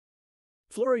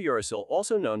Fluorouracil,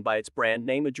 also known by its brand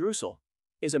name Adrucil,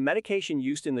 is a medication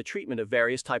used in the treatment of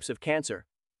various types of cancer,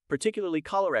 particularly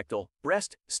colorectal,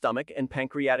 breast, stomach, and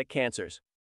pancreatic cancers.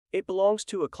 It belongs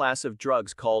to a class of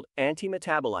drugs called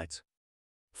antimetabolites.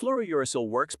 Fluorouracil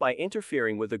works by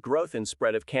interfering with the growth and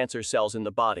spread of cancer cells in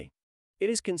the body. It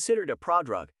is considered a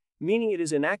prodrug, meaning it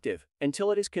is inactive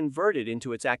until it is converted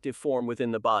into its active form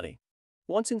within the body.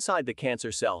 Once inside the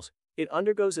cancer cells, it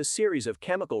undergoes a series of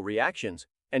chemical reactions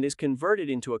and is converted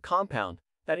into a compound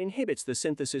that inhibits the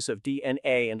synthesis of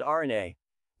DNA and RNA,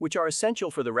 which are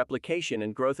essential for the replication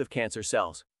and growth of cancer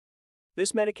cells.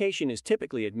 This medication is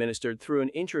typically administered through an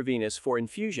intravenous for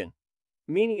infusion,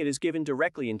 meaning it is given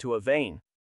directly into a vein.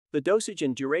 The dosage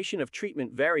and duration of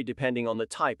treatment vary depending on the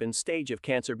type and stage of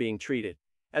cancer being treated,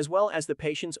 as well as the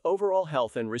patient's overall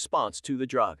health and response to the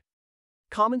drug.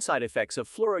 Common side effects of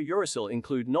fluorouracil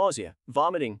include nausea,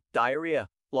 vomiting, diarrhea,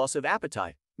 loss of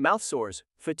appetite, mouth sores,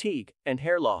 fatigue, and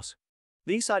hair loss.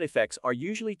 These side effects are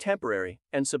usually temporary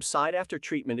and subside after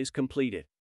treatment is completed.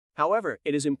 However,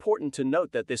 it is important to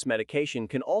note that this medication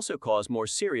can also cause more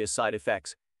serious side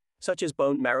effects, such as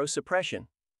bone marrow suppression,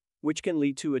 which can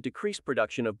lead to a decreased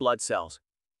production of blood cells,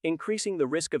 increasing the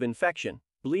risk of infection,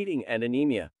 bleeding, and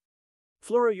anemia.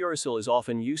 Fluorouracil is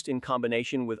often used in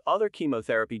combination with other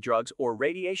chemotherapy drugs or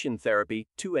radiation therapy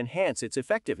to enhance its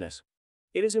effectiveness.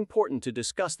 It is important to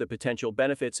discuss the potential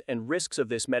benefits and risks of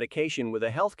this medication with a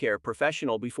healthcare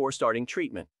professional before starting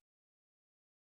treatment.